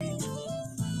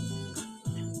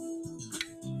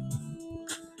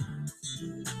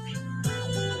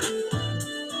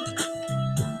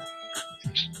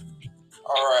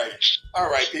All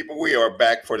right, people, we are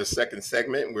back for the second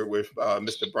segment. We're with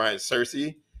Mr. Bryant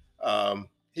Searcy.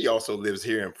 He also lives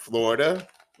here in Florida.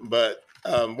 But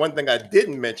one thing I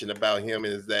didn't mention about him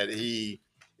is that he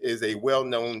is a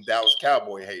well-known Dallas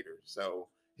Cowboy hater. So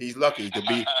he's lucky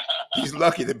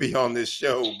to be on this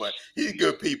show. But he's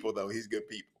good people, though. He's good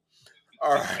people.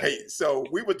 All right. So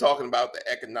we were talking about the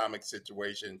economic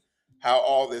situation, how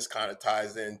all this kind of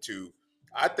ties into.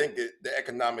 I think the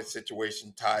economic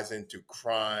situation ties into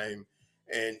crime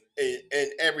and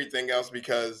everything else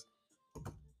because,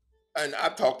 and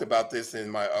I've talked about this in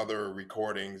my other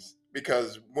recordings,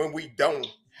 because when we don't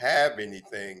have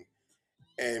anything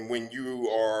and when you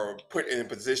are put in a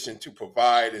position to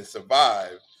provide and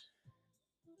survive,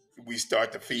 we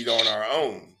start to feed on our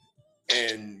own,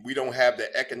 and we don't have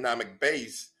the economic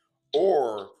base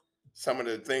or some of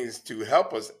the things to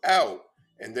help us out,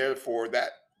 and therefore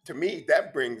that, to me,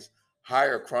 that brings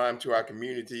higher crime to our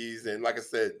communities. And like I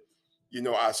said,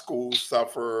 our schools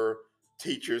suffer,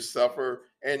 teachers suffer,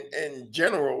 and in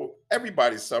general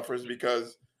everybody suffers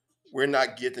because we're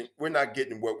not getting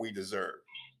what we deserve.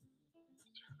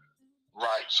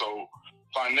 Right. So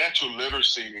financial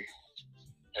literacy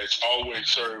has always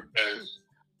served as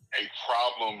a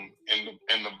problem in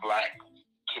the black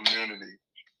community.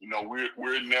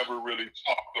 We're never really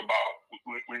talked about.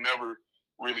 We never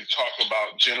really talk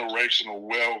about generational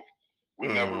wealth. We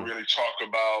never really talk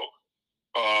about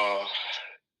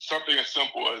something as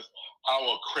simple as how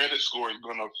a credit score is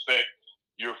going to affect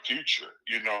your future.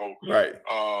 Right.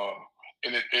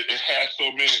 And it has so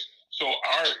many. So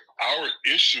our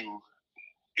issue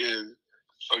is,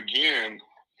 again,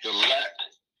 the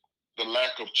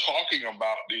lack of talking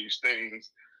about these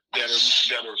things that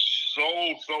are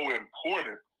so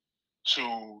important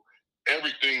to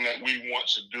everything that we want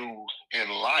to do in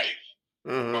life.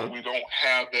 But we don't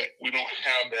have that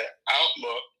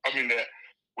outlook. I mean, that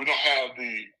we don't have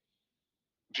the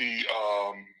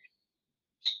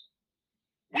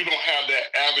we don't have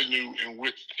that avenue in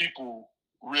which people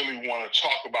really want to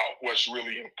talk about what's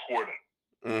really important.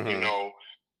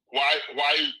 Why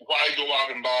go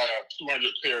out and buy a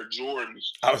 200 pair of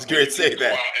Jordans? I was going to say go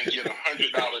that. out and get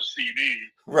 $100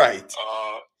 CD, right,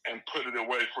 and put it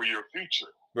away for your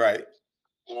future. Right.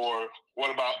 Or what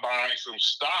about buying some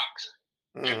stocks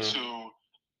into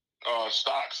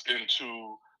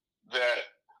that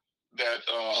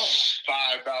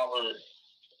 $5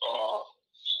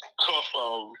 cup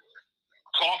of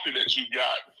coffee that you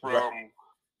got from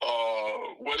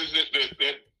what is it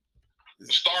that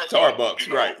Starbucks,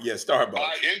 right? Yeah, Starbucks.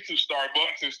 Buy into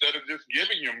Starbucks instead of just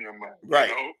giving them your money,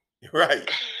 right? Right.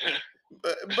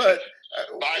 but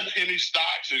buy penny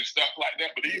stocks and stuff like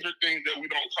that. But these are things that we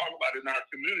don't talk about in our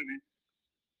community,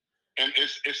 and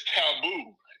it's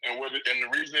taboo. And the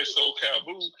reason it's so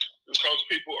taboo is because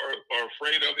people are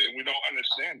afraid of it, and we don't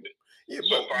understand it. Yeah,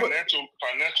 so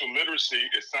financial literacy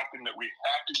is something that we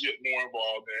have to get more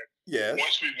involved in. Yes.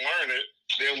 Once we learn it,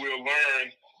 then we'll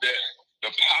learn that the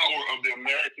power of the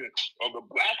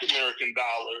Black American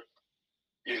dollar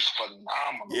is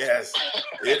phenomenal. Yes,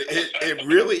 it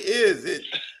really is.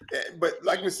 But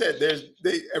like we said,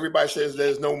 everybody says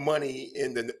there's no money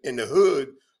in the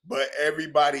hood, but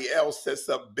everybody else sets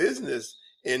up business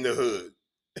in the hood.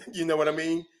 You know what I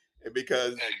mean?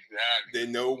 Because they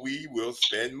know we will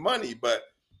spend money. But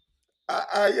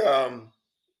that's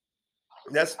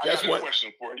got a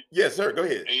question for you. Yes, sir. Go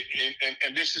ahead.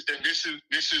 And this is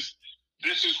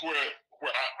where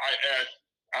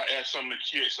I ask some of the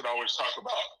kids that I always talk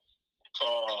about.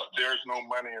 There's no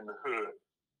money in the hood.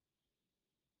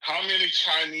 How many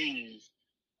Chinese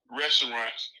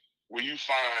restaurants will you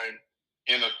find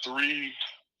in a 3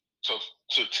 to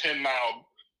 10 mile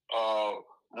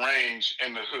range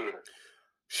in the hood?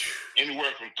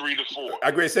 Anywhere from 3 to 4.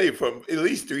 I'm going to say from at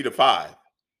least 3 to 5.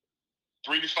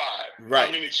 3 to 5. Right.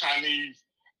 How many Chinese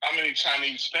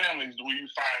families do you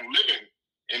find living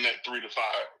in that 3 to 5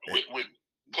 with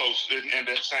close in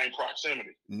that same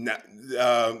proximity?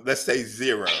 Let's say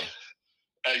 0.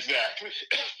 Exactly.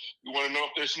 You want to know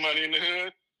if there's money in the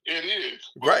hood? It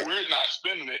is. But right. We're not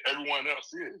spending it. Everyone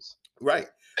else is. Right.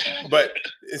 But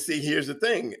see, here's the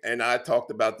thing, and I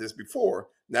talked about this before.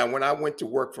 Now, when I went to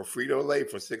work for Frito-Lay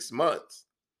for 6 months,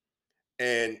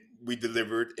 and we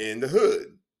delivered in the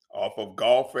hood off of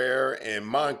Gulf Air and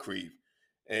Moncrief,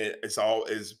 and it's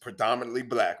predominantly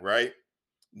Black, right?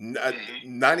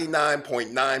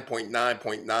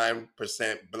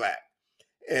 99.9.9.9% Black.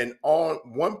 And on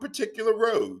one particular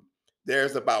road,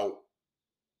 there's about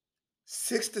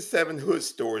 6 to 7 hood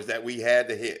stores that we had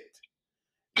to hit,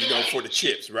 for the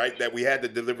chips, right? That we had to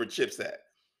deliver chips at.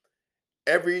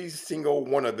 every single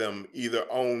one of them either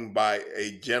owned by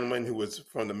a gentleman who was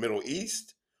from the Middle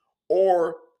East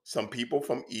or some people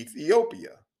from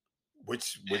Ethiopia,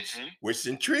 which which Hmm. which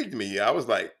intrigued me. I was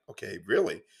like, okay,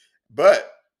 really?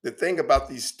 But the thing about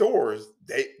these stores,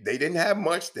 they didn't have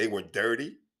much. They were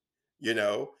dirty,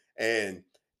 and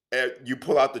you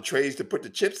pull out the trays to put the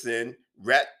chips in,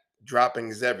 rat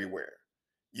droppings everywhere,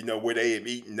 where they have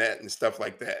eaten that and stuff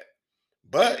like that.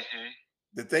 But Hmm.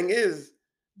 the thing is,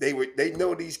 they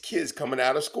know these kids coming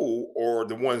out of school, or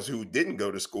the ones who didn't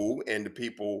go to school, and the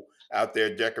people out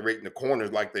there decorating the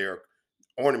corners like they're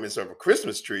ornaments of a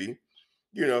Christmas tree.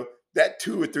 You know that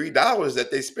 $2 or $3 that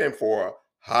they spend for a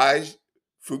high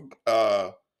fruit,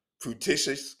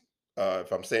 fruititious,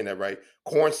 if I'm saying that right,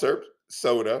 corn syrup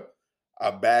soda,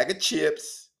 a bag of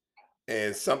chips,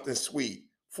 and something sweet,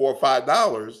 $4 or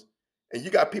 $5, and you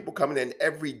got people coming in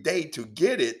every day to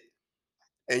get it,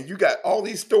 and you got all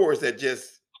these stores that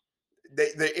just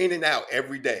they're in and out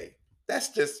every day. That's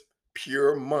just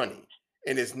pure money,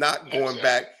 and it's not going Exactly.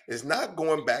 back. It's not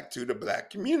going back to the black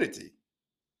community.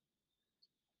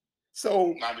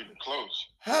 So Not even close.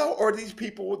 how are these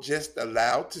people just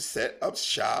allowed to set up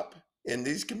shop in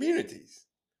these communities?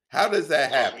 How does that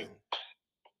Because happen?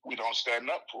 we don't stand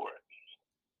up for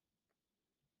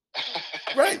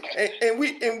Right,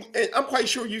 it. and I'm quite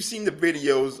sure you've seen the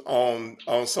videos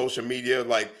on social media,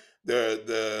 like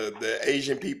the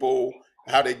Asian people,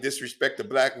 how they disrespect the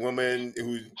black woman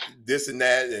who's this and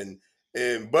that,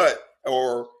 and but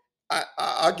or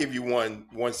I'll give you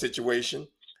one situation.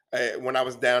 When I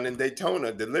was down in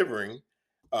Daytona delivering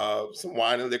some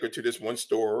wine and liquor to this one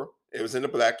store, it was in the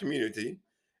black community,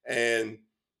 and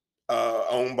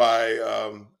owned by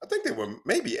I think they were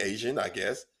maybe Asian, I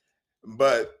guess,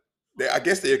 but I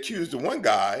guess they accused the one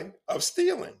guy of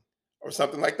stealing or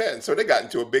something like that, and so they got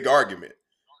into a big argument,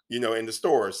 in the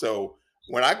store. So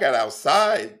when I got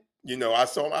outside, I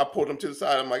saw him. I pulled him to the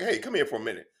side. I'm like, "Hey, come here for a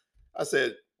minute." I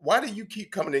said, "Why do you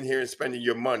keep coming in here and spending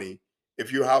your money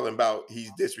if you're hollering about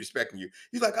he's disrespecting you?"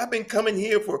 He's like, "I've been coming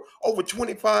here for over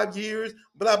 25 years,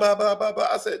 blah blah blah blah blah."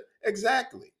 I said,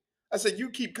 "Exactly." I said, "You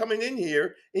keep coming in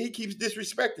here and he keeps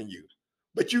disrespecting you,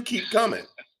 but you keep coming.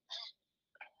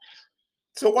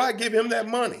 So why give him that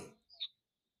money?"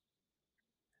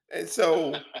 And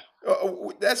so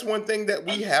that's one thing that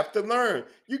we have to learn.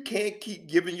 You can't keep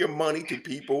giving your money to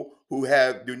people who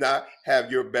do not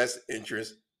have your best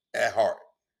interest at heart.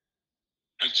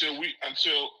 until we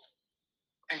until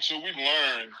until we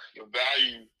learn the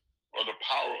value or the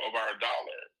power of our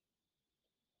dollar,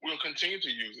 we'll continue to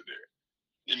use it there.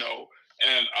 You know,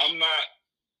 and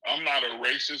I'm not a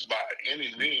racist by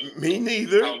any means. Me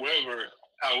neither. However,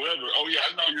 oh yeah,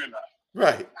 I know you're not.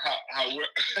 Right. However,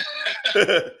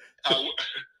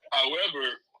 however,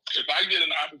 if I get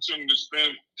an opportunity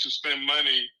to spend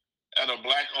money at a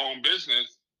black owned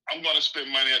business, I'm going to spend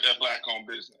money at that black owned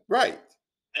business. Right.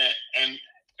 And and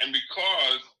and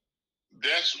because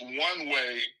that's one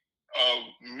way of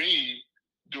me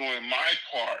doing my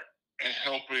part and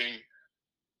helping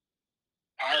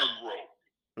our growth.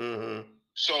 Hmm.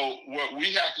 So what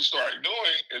we have to start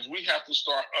doing is we have to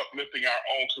start uplifting our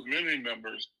own community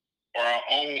members or our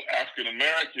own African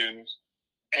Americans.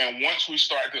 And once we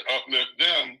start to uplift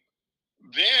them,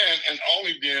 then and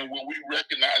only then will we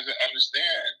recognize and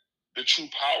understand the true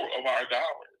power of our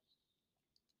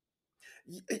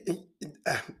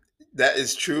That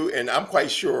is true. And I'm quite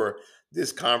sure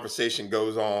this conversation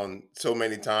goes on so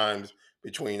many times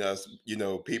between us,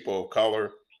 people of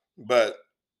color. But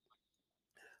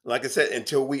like I said,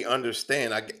 until we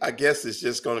understand, I guess it's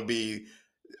just going to be,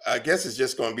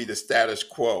 the status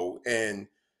quo. And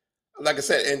like I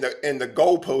said, and the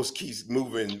goalpost keeps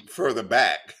moving further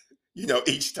back.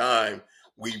 Each time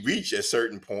we reach a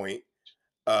certain point.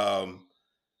 Um,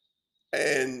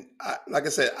 and like I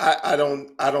said, I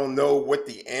don't know what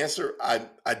the answer. I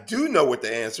do know what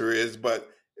the answer is, but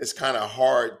it's kind of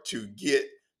hard to get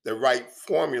the right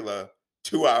formula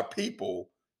to our people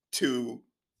to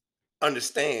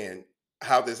understand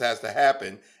how this has to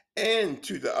happen, and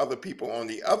to the other people on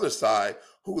the other side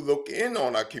who look in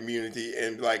on our community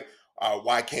and like,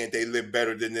 why can't they live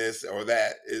better than this or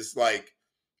that? It's like,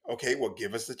 okay, well,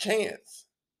 give us a chance.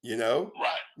 Right.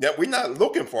 That we're not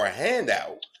looking for a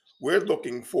handout. We're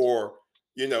looking for,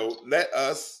 let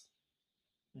us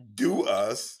do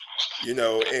us,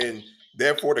 and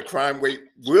therefore the crime rate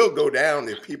will go down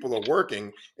if people are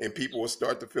working, and people will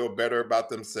start to feel better about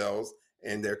themselves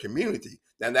and their community.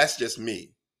 Now that's just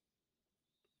me.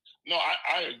 No,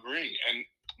 I agree. And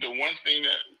the one thing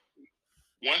that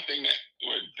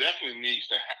what definitely needs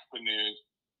to happen is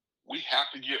we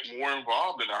have to get more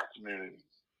involved in our communities.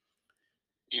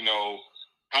 You know,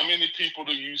 How many people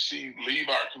do you see leave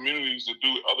our communities to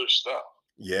do other stuff?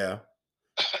 Yeah.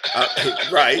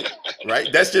 Right,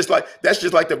 right. That's just like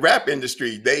the rap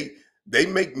industry. They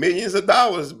make millions of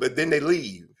dollars, but then they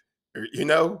leave. You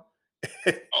know,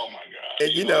 Oh my God!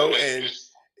 and You know, and it's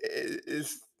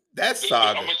it's that I'm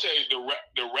saga. gonna tell you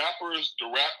the rappers,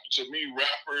 to me,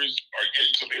 rappers are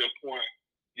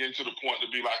getting to the point to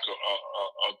be like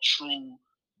a true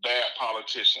bad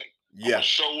politician. I'm Yeah, gonna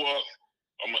show up.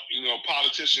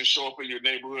 Politicians show up in your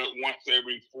neighborhood once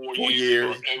every 4 years or 4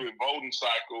 years. every voting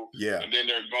cycle, Yeah, and then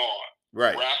they're gone.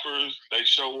 right. Rappers, they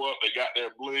show up, they got their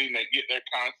bling, they get their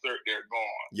concert, they're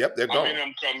gone. Yep, they're How many gone.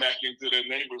 of them come back into their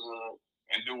neighborhood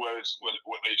and do what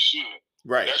they should?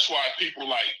 Right. That's why people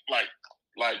like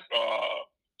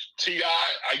Ti,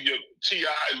 I give Ti,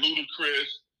 Ludacris,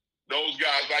 those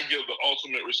guys, I give the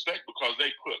ultimate respect because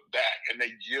they put back and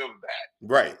they give back.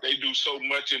 Right. They do so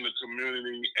much in the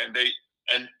community, and they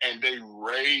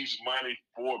raise money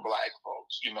for Black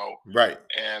folks, Right.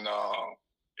 and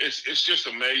it's just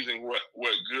amazing what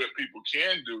good people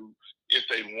can do if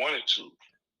they wanted to.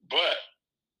 But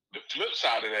the flip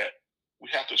side of that, we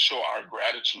have to show our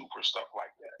gratitude for stuff like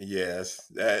that.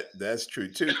 Yes, that's true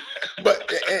too.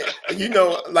 But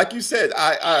like you said,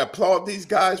 I applaud these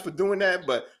guys for doing that.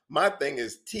 But my thing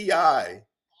is Ti.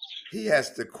 He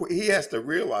has to quit. He has to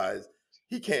realize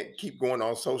he can't keep going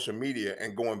on social media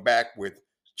and going back with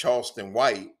Charleston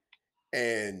White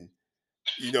and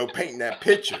painting that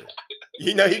picture.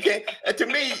 He can't. And to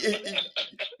me,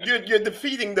 you're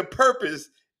defeating the purpose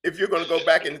if you're going to go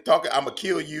back and talk. I'm gonna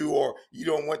kill you, or you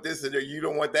don't want this, or you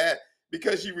don't want that,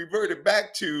 because you reverted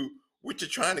back to what you're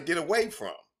trying to get away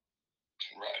from.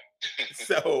 Right.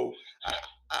 So,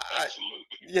 Absolutely.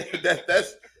 yeah,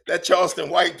 that Charleston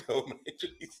White though, man.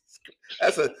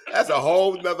 That's a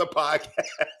whole nother podcast.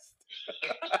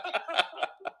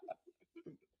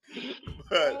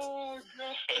 but Oh,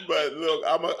 but look,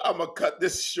 I'm gonna cut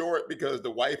this short because the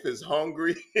wife is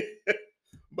hungry.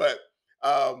 But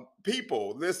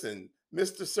people, listen,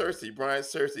 Mr. Searcy, Bryant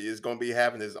Searcy, is going to be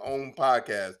having his own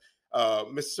podcast.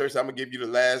 Mr. Searcy, I'm going to give you the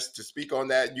last to speak on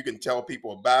that. You can tell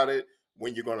people about it,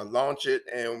 when you're going to launch it,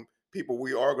 and people,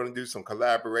 we are going to do some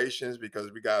collaborations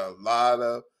because we got a lot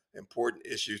of important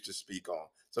issues to speak on.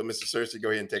 So, Mr. Searcy, go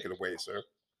ahead and take it away, sir.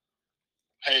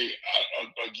 Hey,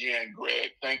 again,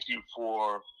 Greg, thank you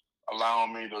for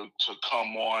allowing me to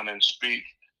come on and speak.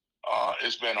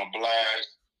 It's been a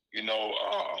blast.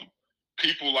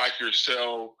 People like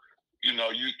yourself,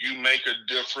 you make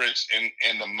a difference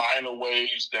in the minor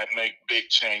ways that make big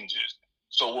changes.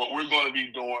 So what we're going to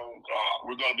be doing,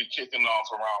 we're going to be kicking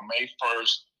off around May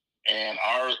 1st, and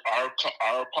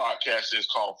our podcast is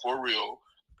called For Real,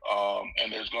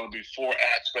 and there's going to be 4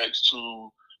 aspects to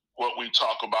what we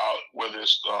talk about. Whether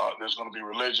there's going to be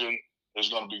religion, there's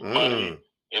going to be money,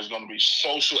 there's going to be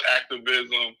social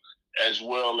activism, as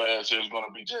well as there's going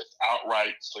to be just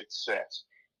outright success.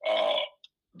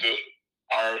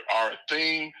 Our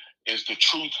theme is the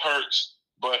truth hurts,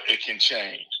 but it can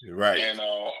change. Right. And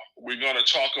we're going to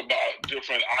talk about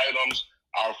different items.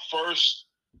 Our first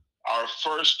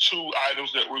 2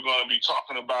 items that we're going to be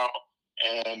talking about,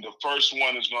 and the first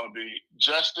one is going to be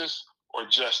justice or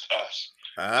just us.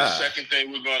 The second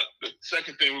thing we're going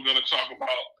to talk about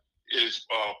is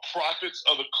prophets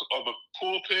of the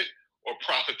pulpit or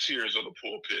profiteers of the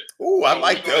pulpit. Oh, I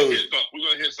like those. We're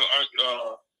going to hit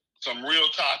some real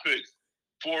topics,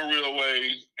 4 real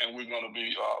ways, and we're going to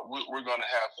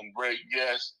have some great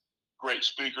guests, great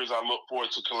speakers. I look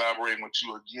forward to collaborating with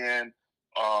you again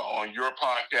on your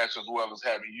podcast, as well as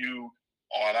having you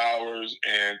on ours,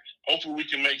 and hopefully we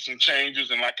can make some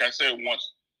changes. And like I said,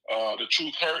 once the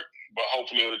truth hurt, but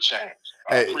hopefully it'll change.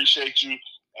 I appreciate you,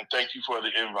 and thank you for the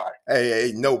invite.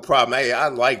 Hey, no problem. Hey, I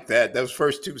like that. Those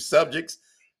first 2 subjects,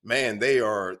 man, they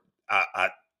are,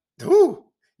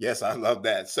 yes, I love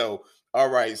that. So, all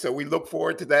right. So we look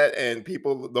forward to that, and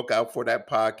people look out for that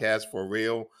podcast For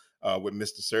Real with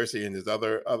Mr. Searcy and his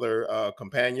other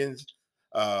companions,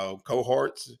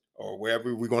 cohorts, or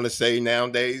whatever we're going to say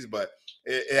nowadays. But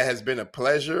it has been a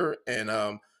pleasure,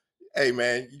 and hey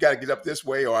man, you got to get up this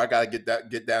way, or I got to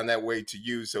get down that way to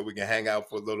you, so we can hang out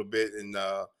for a little bit and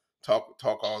talk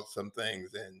on some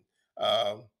things, and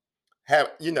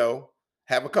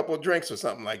have a couple of drinks or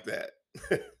something like that.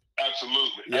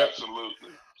 Absolutely. Yep. Absolutely.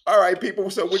 All right, people.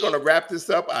 So we're going to wrap this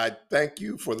up. I thank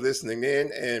you for listening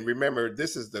in, and remember,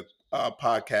 this is the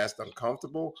podcast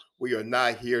Uncomfortable. We are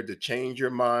not here to change your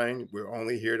mind. We're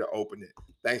only here to open it.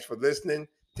 Thanks for listening.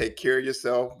 Take care of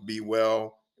yourself. Be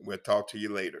well. We'll talk to you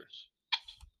later.